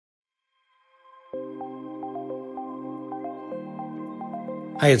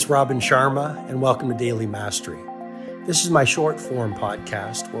Hi, it's Robin Sharma, and welcome to Daily Mastery. This is my short-form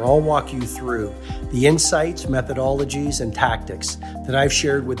podcast where I'll walk you through the insights, methodologies, and tactics that I've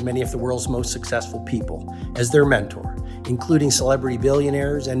shared with many of the world's most successful people as their mentor, including celebrity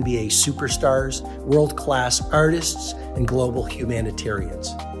billionaires, NBA superstars, world-class artists, and global humanitarians.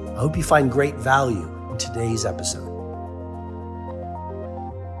 I hope you find great value in today's episode.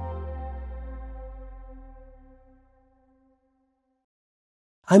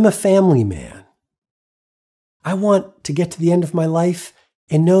 I'm a family man. I want to get to the end of my life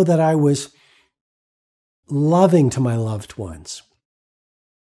and know that I was loving to my loved ones.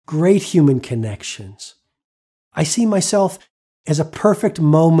 Great human connections. I see myself as a perfect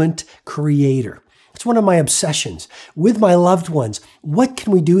moment creator. It's one of my obsessions. With my loved ones, what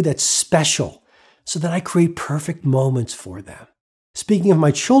can we do that's special so that I create perfect moments for them? Speaking of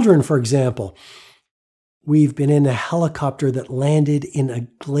my children, for example, we've been in a helicopter that landed in a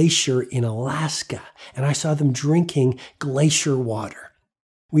glacier in Alaska, and I saw them drinking glacier water.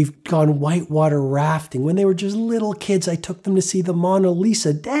 We've gone whitewater rafting. When they were just little kids, I took them to see the Mona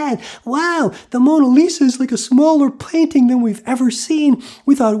Lisa. Dad, wow, the Mona Lisa is like a smaller painting than we've ever seen.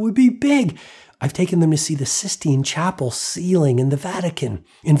 We thought it would be big. I've taken them to see the Sistine Chapel ceiling in the Vatican,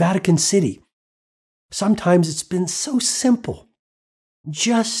 in Vatican City. Sometimes it's been so simple.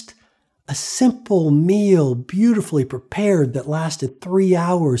 Just a simple meal, beautifully prepared, that lasted 3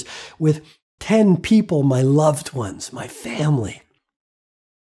 hours with 10 people, my loved ones, my family.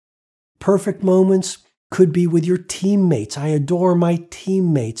 Perfect moments could be with your teammates. I adore my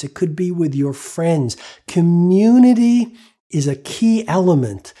teammates. It could be with your friends. Community is a key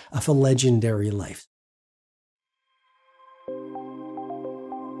element of a legendary life.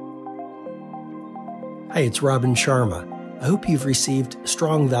 Hi, it's Robin Sharma. I hope you've received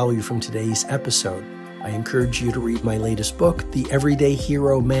strong value from today's episode. I encourage you to read my latest book, The Everyday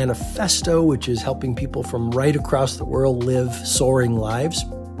Hero Manifesto, which is helping people from right across the world live soaring lives.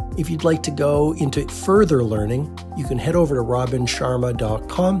 If you'd like to go into further learning, you can head over to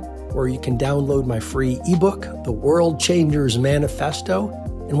robinsharma.com, where you can download my free ebook, The World Changers Manifesto.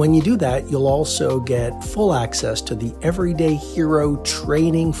 And when you do that, you'll also get full access to the Everyday Hero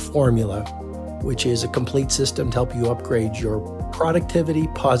Training Formula, which is a complete system to help you upgrade your productivity,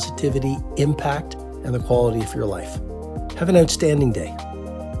 positivity, impact, and the quality of your life. Have an outstanding day.